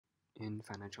In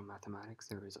financial mathematics,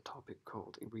 there is a topic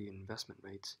called reinvestment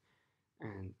rates,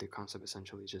 and the concept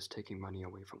essentially is just taking money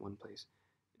away from one place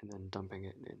and then dumping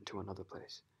it into another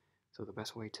place. So the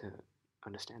best way to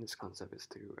understand this concept is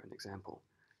through an example.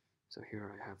 So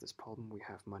here I have this problem. We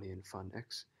have money in fund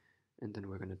X, and then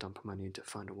we're going to dump money into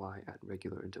fund Y at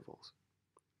regular intervals.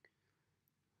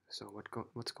 So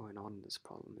what's going on in this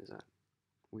problem is that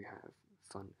we have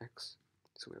fund X,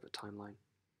 so we have a timeline,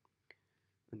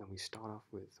 and then we start off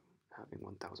with having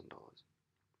 $1,000.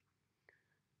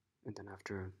 And then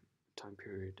after a time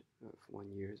period of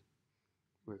 1 year,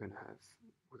 we're going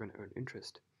to earn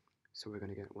interest, so we're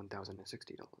going to get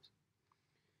 $1,060.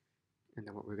 And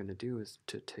then what we're going to do is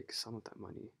to take some of that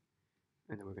money,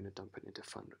 and then we're going to dump it into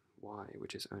fund Y,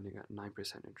 which is earning at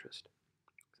 9% interest.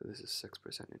 So this is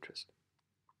 6% interest.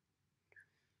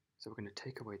 So we're going to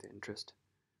take away the interest,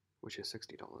 which is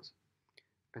 $60,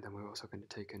 and then we're also going to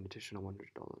take an additional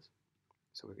 $100.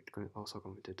 So we're also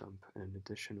going to dump an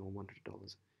additional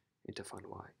 $100 into fund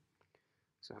Y.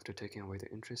 So after taking away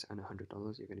the interest and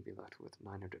 $100, you're going to be left with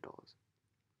 $900.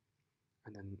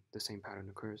 And then the same pattern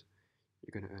occurs.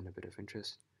 You're going to earn a bit of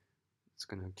interest. It's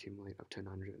going to accumulate up to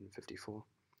 954.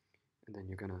 And then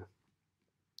you're going to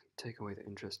take away the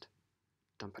interest,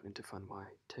 dump it into fund Y,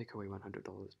 take away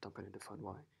 $100, dump it into fund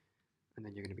Y, and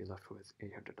then you're going to be left with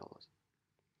 $800.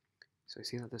 So you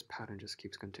see that this pattern just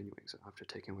keeps continuing. So after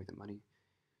taking away the money,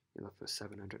 you're left with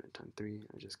 700 times 3, and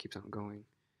it just keeps on going.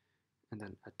 And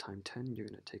then at time 10, you're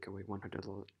going to take away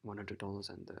 $100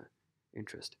 and the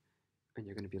interest, and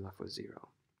you're going to be left with 0.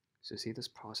 So see, this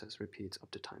process repeats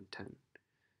up to time 10,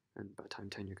 and by time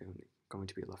 10, you're going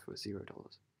to be left with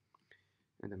 $0.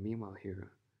 And then meanwhile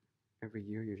here, every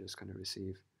year you're just going to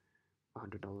receive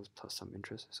 $100 plus some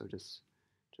interest, so just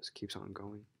keeps on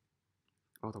going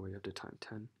all the way up to time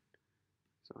 10,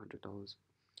 so $100.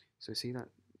 So see that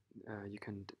you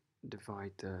can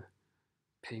divide the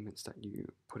payments that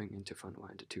you putting into fund Y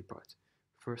into two parts.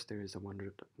 First, there is the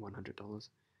 $100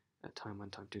 at time 1,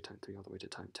 time 2, time 3, all the way to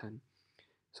time 10.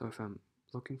 So if I'm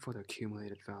looking for the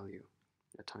accumulated value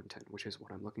at time 10, which is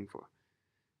what I'm looking for,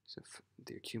 so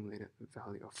the accumulated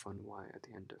value of fund Y at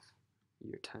the end of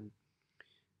year 10,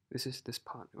 this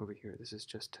part over here, this is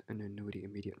just an annuity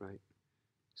immediate right.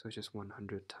 So it's just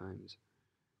 100 times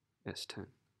S10.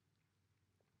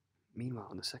 Meanwhile,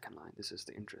 on the second line, this is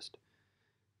the interest.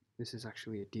 This is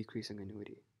actually a decreasing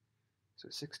annuity. So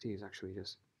 60 is actually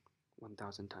just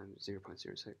 1,000 times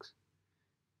 0.06.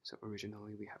 So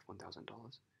originally we have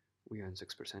 $1,000. We earn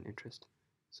 6% interest.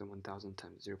 So 1,000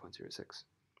 times 0.06.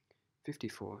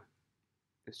 54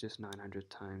 is just 900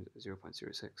 times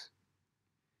 0.06.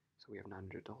 So we have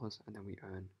 $900, and then we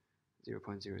earn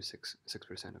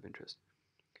 0.066% of interest.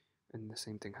 And the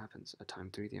same thing happens at time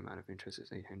 3. The amount of interest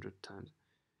is 800 times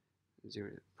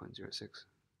 0.06.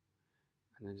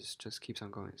 And then it just keeps on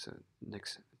going. So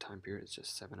next time period is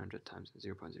just 700 times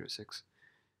 0.06,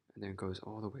 and then it goes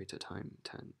all the way to time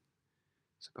 10.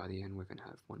 So by the end, we're going to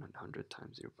have 100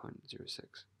 times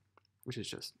 0.06, which is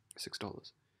just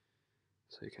 $6.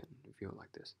 So you can view it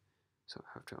like this. So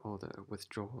after all the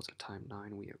withdrawals at time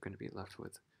 9, we are going to be left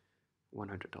with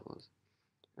 $100.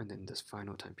 And then this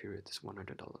final time period, this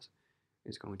 $100,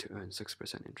 is going to earn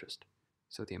 6% interest.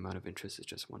 So the amount of interest is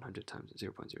just 100 times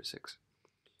 0.06.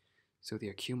 So the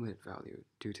accumulated value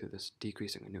due to this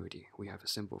decreasing annuity, we have a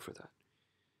symbol for that.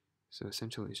 So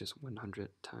essentially it's just 100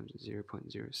 times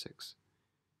 0.06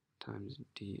 times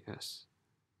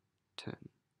ds10.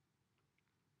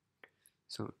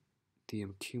 So the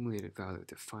accumulated value,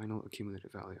 the final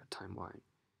accumulated value at time Y,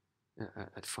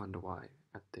 at fund Y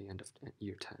at the end of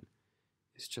year 10,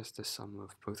 is just the sum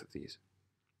of both of these.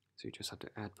 So you just have to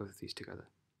add both of these together.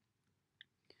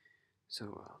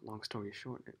 So long story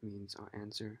short, it means our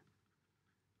answer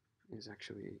is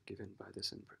actually given by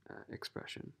this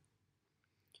expression.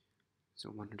 So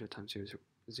 100 times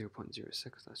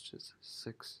 0.06, that's just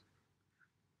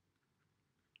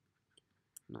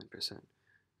 9%.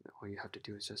 All you have to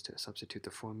do is just to substitute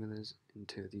the formulas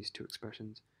into these two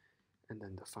expressions, and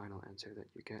then the final answer that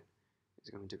you get is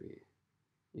going to be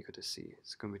equal to C.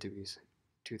 It's going to be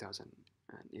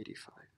 2085.